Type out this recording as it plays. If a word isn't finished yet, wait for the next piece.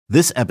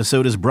This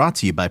episode is brought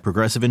to you by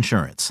Progressive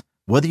Insurance.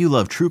 Whether you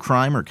love true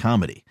crime or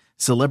comedy,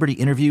 celebrity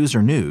interviews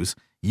or news,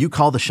 you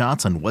call the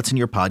shots on what's in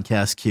your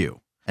podcast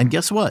queue. And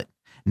guess what?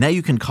 Now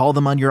you can call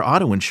them on your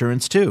auto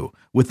insurance too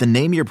with the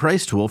Name Your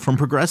Price tool from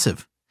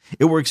Progressive.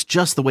 It works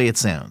just the way it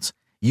sounds.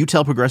 You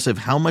tell Progressive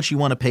how much you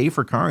want to pay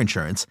for car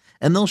insurance,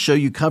 and they'll show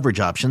you coverage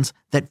options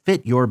that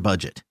fit your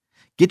budget.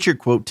 Get your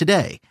quote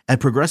today at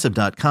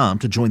Progressive.com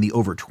to join the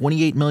over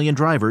 28 million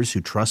drivers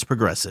who trust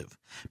Progressive.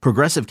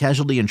 Progressive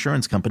Casualty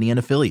Insurance Company and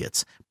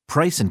Affiliates.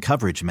 Price and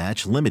coverage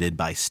match limited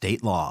by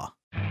state law.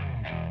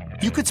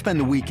 You could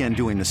spend the weekend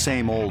doing the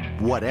same old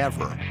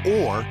whatever,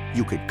 or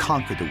you could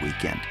conquer the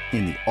weekend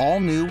in the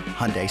all-new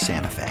Hyundai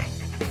Santa Fe.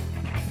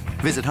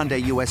 Visit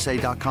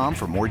HyundaiUSA.com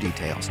for more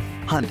details.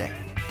 Hyundai,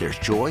 there's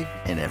joy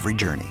in every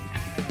journey.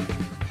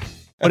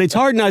 But it's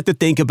hard not to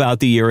think about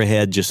the year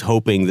ahead, just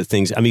hoping that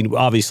things, I mean,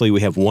 obviously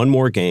we have one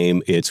more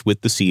game. It's with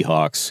the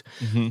Seahawks.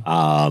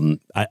 Mm-hmm.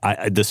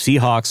 The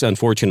Seahawks,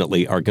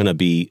 unfortunately, are going to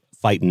be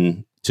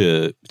fighting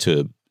to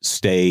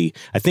stay.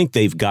 I think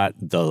they've got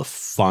the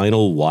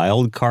final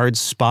wild card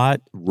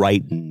spot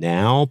right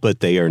now, but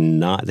they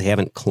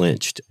haven't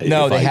clinched.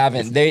 No, they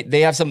haven't.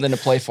 They have something to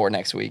play for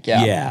next week.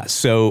 Yeah. Yeah.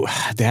 So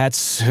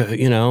that's,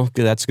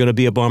 that's going to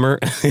be a bummer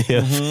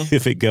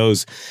if it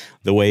goes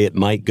the way it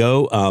might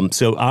go.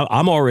 So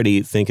I'm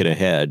already thinking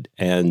ahead,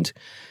 and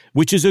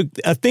which is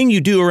a thing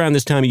you do around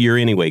this time of year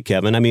anyway,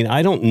 Kevin. I mean,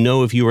 I don't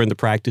know if you were in the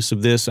practice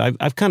of this.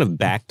 I've kind of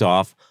backed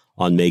off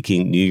on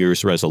making New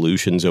Year's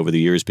resolutions over the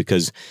years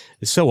because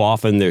so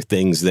often they're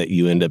things that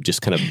you end up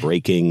just kind of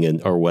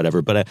breaking or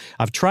whatever. But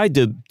I've tried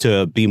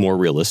to be more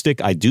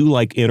realistic. I do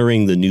like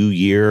entering the new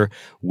year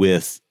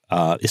with,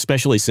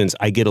 especially since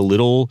I get a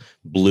little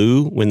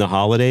blue when the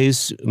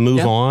holidays move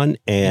on.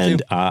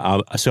 And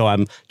so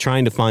I'm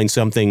trying to find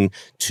something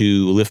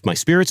to lift my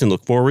spirits and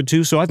look forward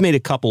to. So I've made a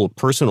couple of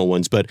personal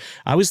ones, but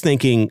I was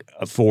thinking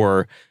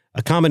for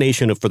a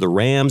combination for the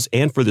Rams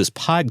and for this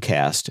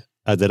podcast,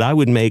 that I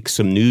would make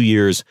some New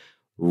Year's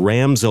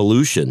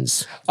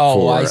RAMSolutions.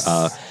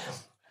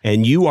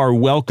 And you are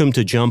welcome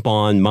to jump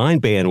on my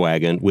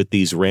bandwagon with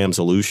these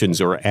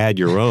RAMSolutions or add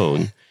your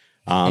own.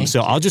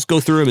 So I'll just go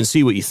through them and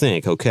see what you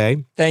think,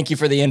 okay? Thank you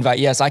for the invite.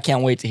 Yes, I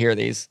can't wait to hear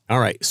these. All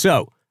right.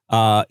 So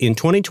in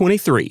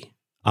 2023,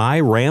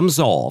 I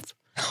RAMSolved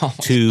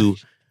to...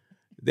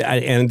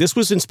 And this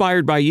was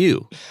inspired by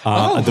you.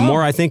 The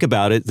more I think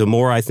about it, the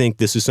more I think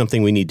this is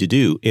something we need to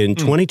do. In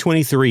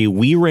 2023,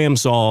 we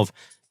RAMSolve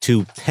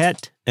to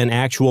pet an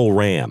actual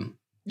ram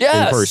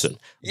in person.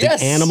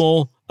 The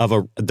animal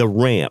of the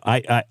ram.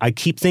 I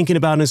keep thinking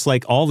about it. It's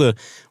like all the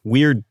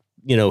weird,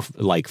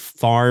 like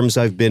farms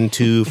I've been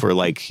to for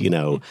like,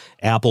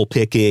 apple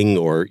picking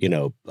or,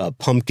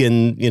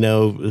 pumpkin,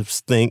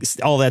 things,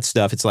 all that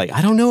stuff. It's like,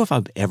 I don't know if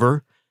I've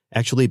ever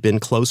actually been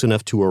close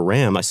enough to a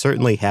ram. I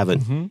certainly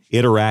haven't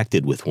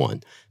interacted with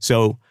one.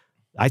 So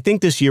I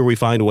think this year we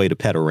find a way to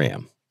pet a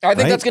ram. I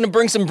think that's going to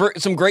bring some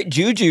great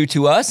juju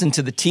to us and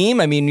to the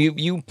team. I mean,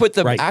 you put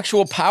the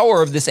actual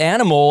power of this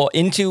animal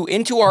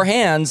into our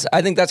hands.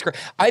 I think that's great.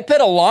 I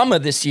pet a llama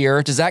this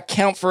year. Does that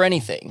count for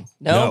anything?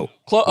 No.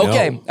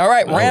 Okay. All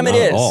right. Ram it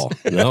is.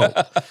 No.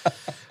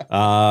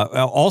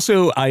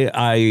 Also,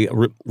 I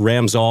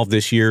RAMSolved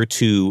this year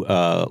to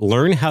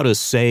learn how to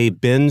say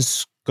Ben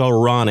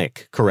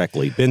Skowronek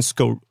correctly. Ben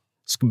Skowronek.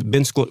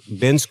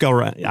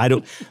 I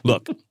don't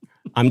look.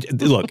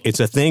 It's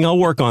a thing I'll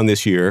work on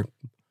this year.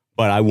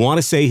 But I want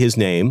to say his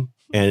name,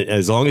 and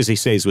as long as he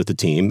stays with the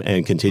team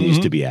and continues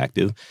to be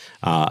active,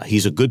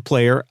 he's a good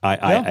player. I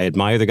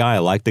admire the guy. I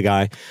like the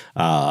guy.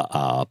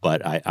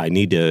 But I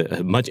need to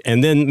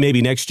and then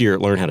maybe next year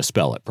learn how to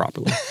spell it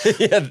properly.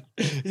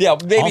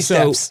 Baby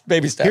steps.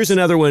 Here's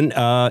another one.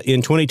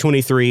 In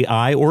 2023,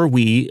 I or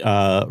we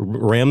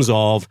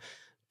RAMSolve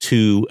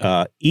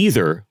to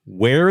either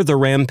wear the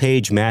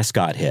Rampage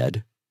mascot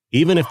head,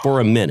 even if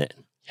for a minute,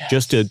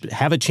 just to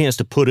have a chance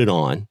to put it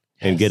on.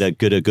 And get a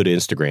good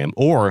Instagram,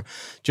 or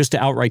just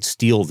to outright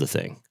steal the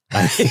thing.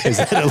 Is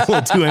that a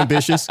little too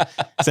ambitious?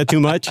 Is that too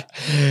much?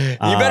 You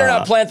better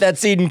not plant that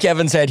seed in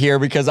Kevin's head here,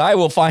 because I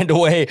will find a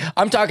way.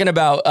 I'm talking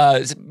about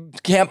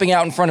camping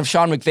out in front of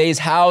Sean McVay's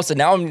house, and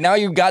now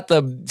you've got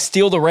the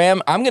steal the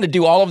ram. I'm going to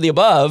do all of the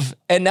above,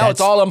 and now it's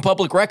all on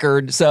public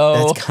record.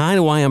 So that's kind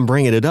of why I'm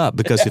bringing it up,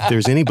 because if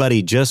there's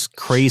anybody just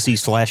crazy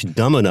 /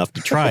 dumb enough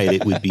to try it,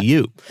 it would be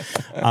you.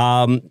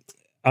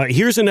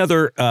 Here's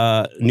another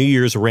New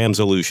Year's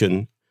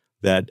RAMSolution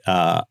that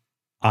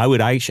I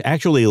would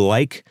actually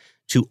like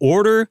to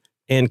order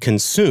and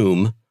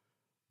consume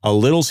a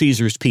Little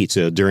Caesars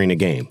pizza during a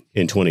game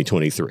in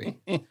 2023.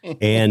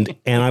 And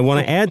I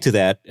want to add to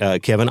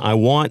that, Kevin, I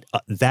want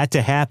that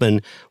to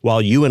happen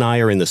while you and I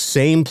are in the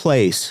same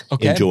place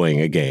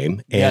enjoying a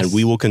game, and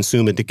we will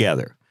consume it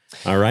together.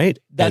 All right?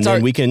 And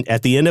then we can,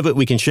 at the end of it,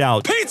 we can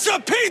shout,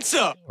 "Pizza,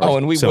 pizza!"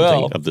 And we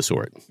something will. of the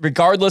sort.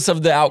 Regardless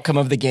of the outcome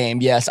of the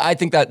game, yes. I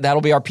think that'll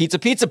be our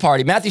pizza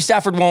party. Matthew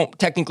Stafford won't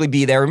technically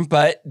be there,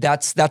 but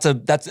that's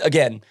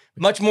again,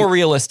 much more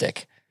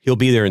realistic. He'll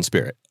be there in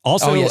spirit.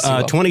 Also,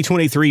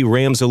 2023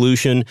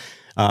 RAMSolution,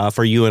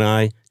 for you and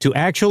I to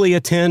actually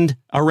attend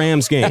a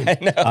Rams game.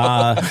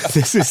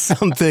 This is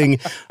something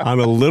I'm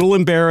a little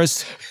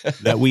embarrassed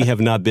that we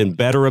have not been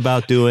better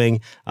about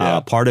doing.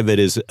 Part of it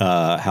is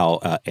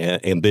how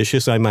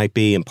ambitious I might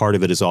be, and part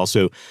of it is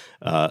also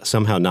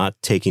somehow not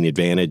taking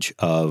advantage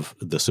of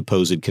the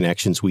supposed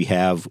connections we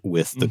have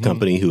with the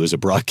company who is a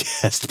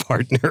broadcast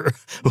partner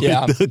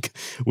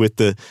with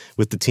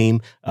the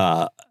team.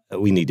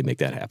 We need to make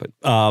that happen.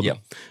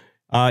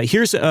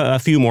 Here's a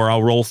few more.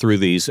 I'll roll through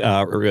these.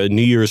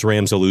 New Year's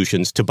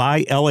RAMSolutions. To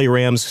buy LA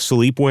Rams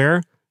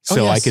sleepwear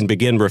so I can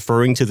begin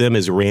referring to them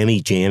as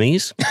Rammy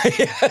Jammies.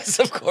 Yes,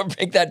 of course.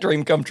 Make that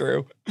dream come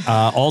true.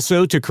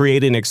 Also, to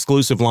create an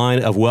exclusive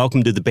line of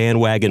Welcome to the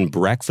Bandwagon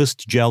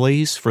breakfast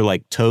jellies for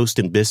like toast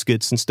and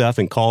biscuits and stuff,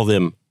 and call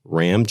them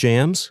Ram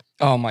Jams.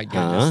 Oh, my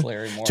goodness,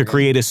 Larry Morgan. To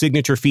create a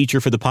signature feature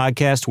for the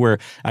podcast where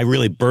I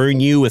really burn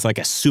you with like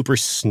a super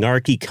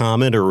snarky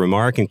comment or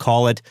remark and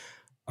call it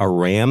a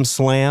Ram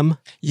Slam.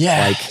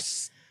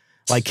 Yes.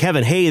 Like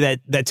Kevin, hey,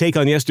 that take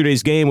on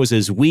yesterday's game was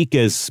as weak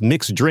as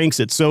mixed drinks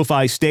at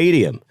SoFi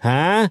Stadium.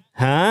 Huh?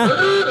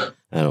 I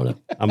don't know.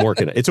 I'm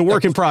working it. It's a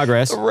work in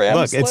progress.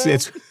 Look, slam?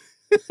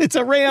 It's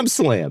a Ram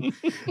Slam.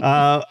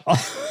 Also,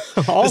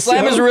 the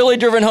slam is really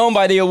driven home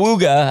by the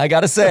awooga, I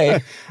got to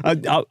say.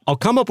 I'll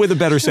come up with a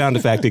better sound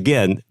effect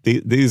again.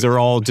 These are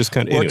all just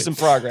kind of works in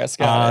progress.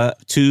 Got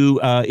it.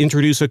 To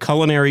introduce a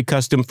culinary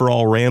custom for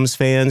all Rams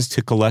fans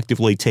to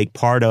collectively take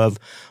part of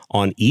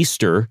on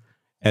Easter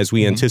as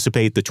we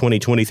anticipate the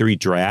 2023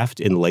 draft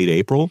in late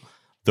April.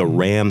 The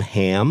Ram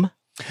Ham.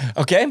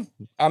 Okay,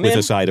 I'm with in.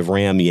 a side of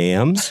Ram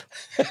Yams.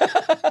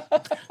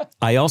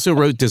 I also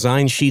wrote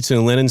design sheets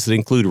and linens that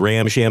include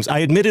Ram Shams.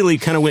 I admittedly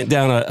kind of went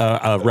down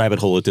a rabbit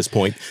hole at this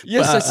point.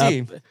 Yes, I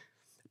see.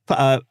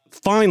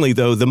 Finally,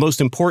 though, the most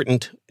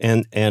important,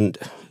 and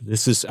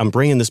this is, I'm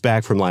bringing this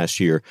back from last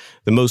year,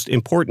 the most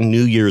important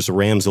New Year's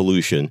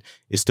RAMSolution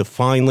is to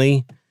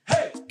finally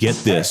get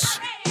this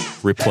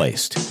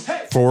replaced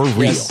for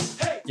real. Yes.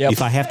 Yep.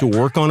 If I have to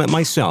work on it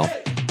myself,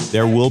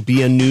 there will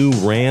be a new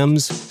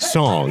Rams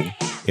song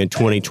in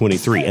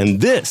 2023. And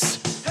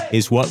this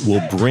is what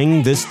will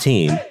bring this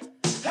team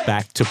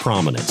back to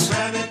prominence.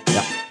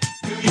 Yep.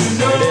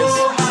 There it is.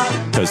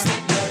 Because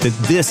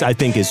this, I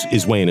think,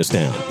 is weighing us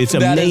down. It's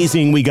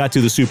amazing we got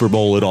to the Super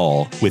Bowl at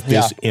all with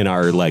this in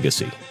our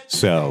legacy.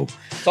 So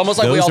it's almost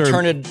like we all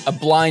turned a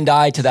blind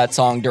eye to that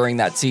song during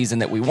that season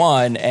that we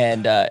won,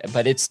 and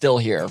but it's still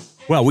here.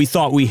 Well, we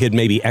thought we had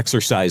maybe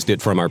exorcised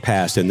it from our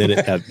past, and then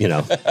it,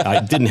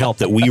 it didn't help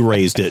that we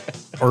raised it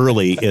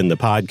early in the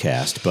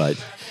podcast.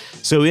 But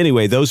so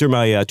anyway, those are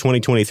my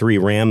 2023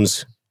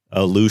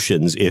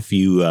 RAMSolutions. If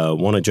you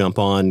want to jump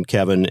on,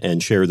 Kevin,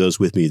 and share those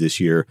with me this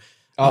year,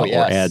 or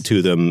add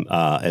to them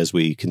as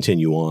we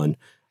continue on,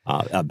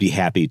 I'd be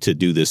happy to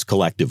do this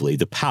collectively.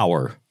 The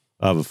power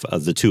of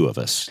the two of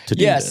us to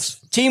do this.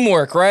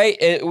 Teamwork, right?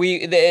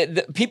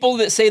 The people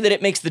that say that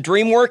it makes the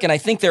dream work, and I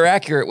think they're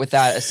accurate with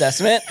that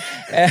assessment.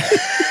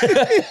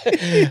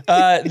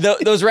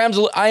 Those Rams,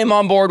 I am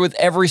on board with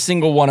every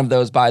single one of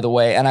those, by the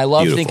way. And I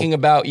love thinking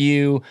about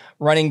you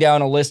running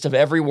down a list of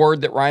every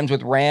word that rhymes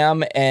with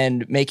Ram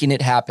and making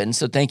it happen.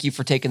 So thank you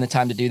for taking the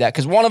time to do that,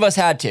 because one of us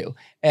had to,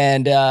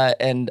 and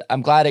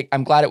I'm glad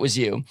it was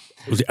you.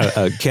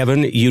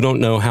 Kevin, you don't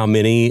know how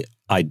many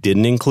I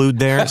didn't include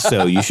there,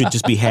 so you should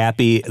just be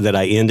happy that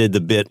I ended the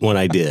bit when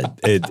I did.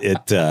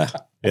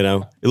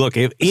 Look,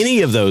 if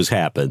any of those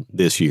happen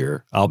this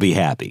year, I'll be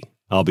happy.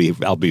 I'll be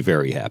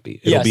very happy.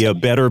 It'll be a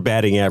better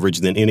batting average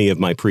than any of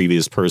my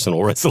previous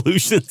personal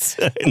resolutions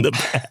in the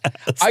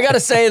past. I gotta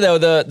say though,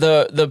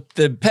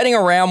 the petting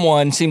a ram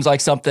one seems like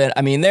something.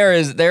 I mean, there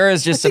is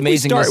just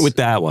amazing. Start with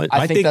that one.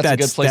 I think that's a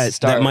good place to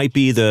start. That might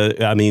be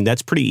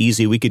that's pretty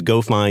easy. We could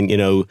go find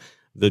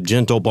the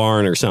Gentle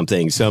Barn or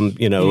something,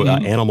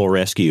 animal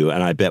rescue.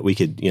 And I bet we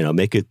could,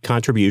 make a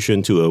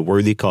contribution to a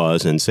worthy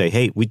cause and say,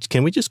 hey,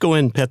 can we just go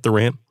in and pet the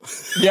ram?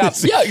 Yeah,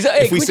 exactly.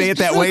 If we say it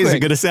that way, is it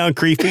going to sound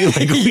creepy?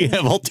 Like we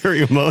have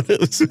ulterior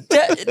motives?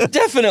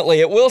 Definitely.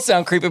 It will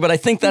sound creepy, but I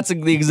think that's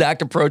the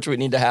exact approach we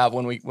need to have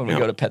when we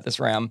go to pet this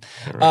ram.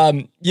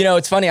 Right.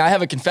 It's funny. I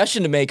have a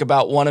confession to make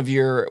about one of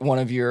your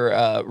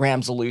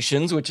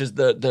RAMSolutions, which is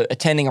the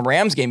attending a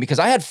Rams game, because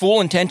I had full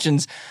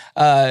intentions.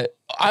 I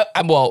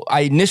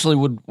initially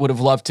would have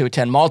loved to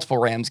attend multiple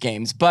Rams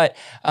games, but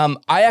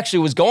I actually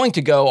was going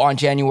to go on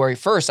January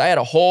 1st. I had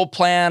a whole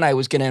plan. I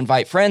was going to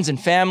invite friends and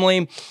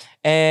family,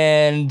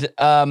 and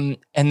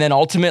then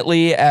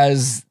ultimately,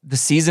 as the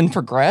season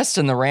progressed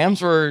and the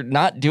Rams were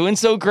not doing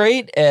so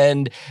great,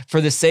 and for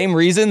the same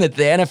reason that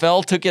the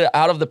NFL took it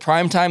out of the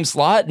primetime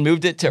slot and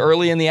moved it to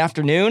early in the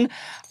afternoon,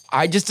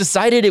 I just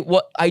decided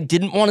I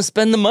didn't want to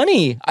spend the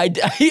money. I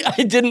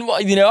didn't,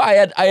 I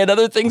had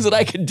other things that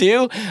I could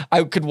do.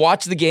 I could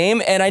watch the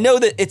game. And I know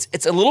that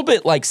it's a little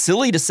bit like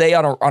silly to say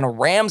on a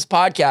Rams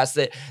podcast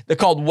that they're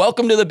called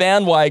Welcome to the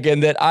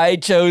Bandwagon, that I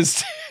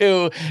chose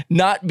to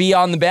not be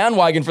on the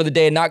bandwagon for the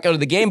day and not go to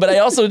the game. But I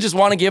also just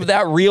want to give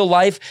that real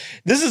life.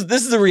 This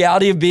is the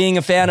reality of being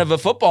a fan of a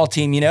football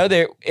team.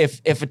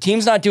 If a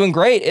team's not doing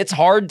great, it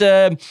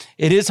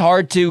is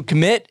hard to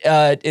commit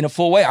in a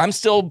full way. I'm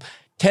still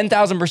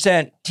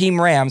 10,000% Team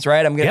Rams,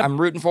 right? I'm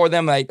rooting for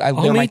them.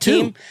 They're my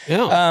team.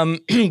 Yeah.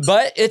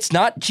 But it's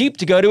not cheap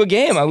to go to a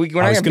game. We're not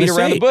going to beat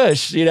around the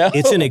bush,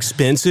 It's an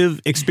expensive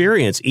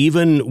experience,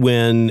 even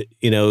when,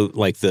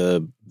 like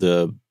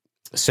the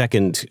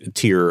second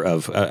tier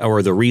of,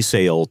 or the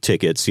resale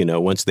tickets,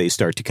 once they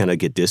start to kind of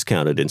get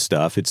discounted and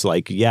stuff, it's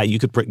like, yeah, you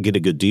could get a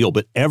good deal,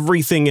 but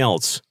everything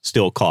else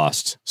still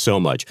costs so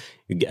much.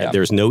 Yeah.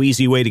 There's no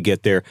easy way to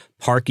get there.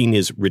 Parking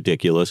is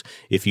ridiculous.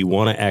 If you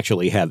want to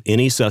actually have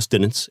any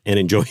sustenance and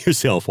enjoy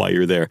yourself while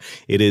you're there,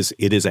 it is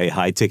a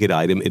high ticket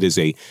item. It is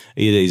a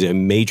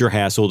major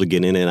hassle to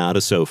get in and out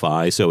of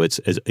SoFi. So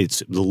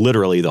it's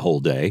literally the whole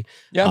day.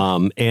 Yeah.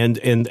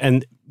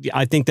 And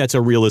I think that's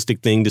a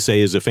realistic thing to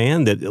say as a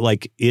fan, that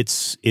like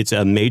it's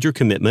a major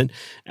commitment.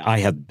 I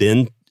have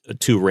been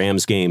to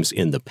Rams games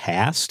in the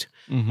past.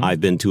 Mm-hmm. I've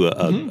been to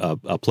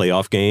a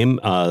playoff game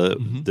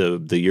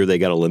the year they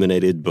got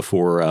eliminated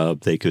before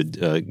they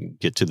could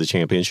get to the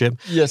championship.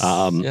 Yes,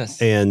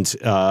 yes. And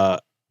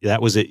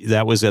that was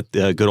at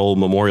the good old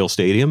Memorial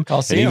Stadium.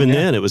 Coliseum, and even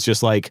then, it was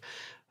just like,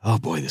 oh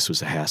boy, this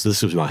was a hassle.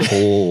 This was my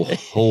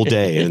whole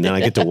day, and then I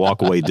get to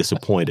walk away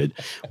disappointed.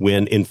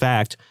 When in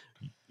fact,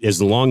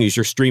 as long as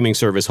your streaming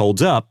service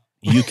holds up,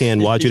 you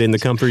can watch it in the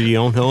comfort of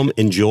your own home,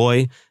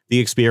 enjoy the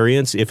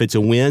experience. If it's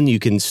a win, you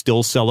can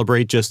still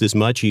celebrate just as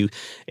much.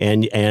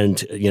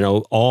 And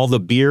all the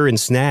beer and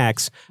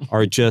snacks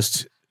are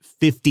just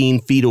 15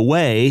 feet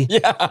away,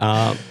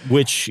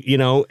 which,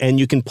 and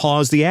you can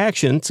pause the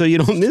action so you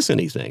don't miss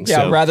anything.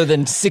 Yeah, so, rather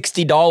than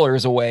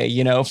 $60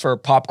 away, for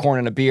popcorn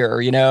and a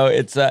beer,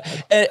 it's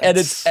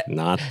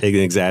not an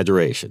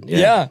exaggeration.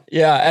 Yeah.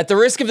 At the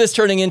risk of this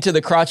turning into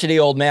the crotchety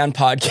old man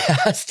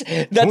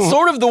podcast, that's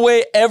sort of the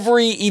way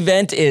every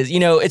event is.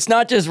 It's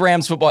not just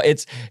Rams football.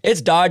 It's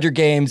Dodger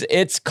games.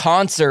 It's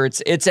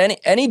concerts. It's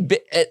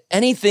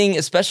anything,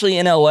 especially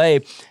in LA,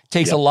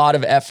 takes a lot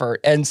of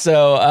effort. And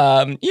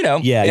so,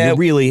 you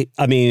really,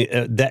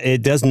 that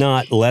it does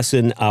not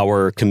lessen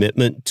our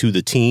commitment to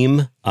the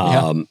team.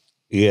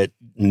 It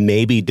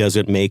maybe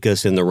doesn't make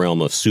us in the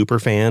realm of super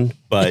fan,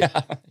 but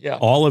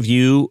all of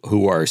you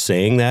who are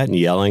saying that and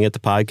yelling at the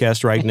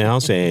podcast right now,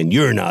 saying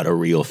you're not a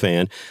real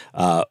fan,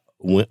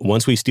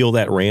 once we steal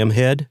that ram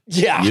head,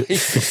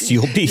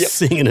 you'll be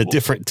singing a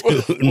different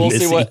tune. We'll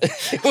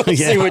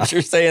see what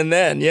you're saying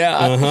then.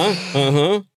 Yeah.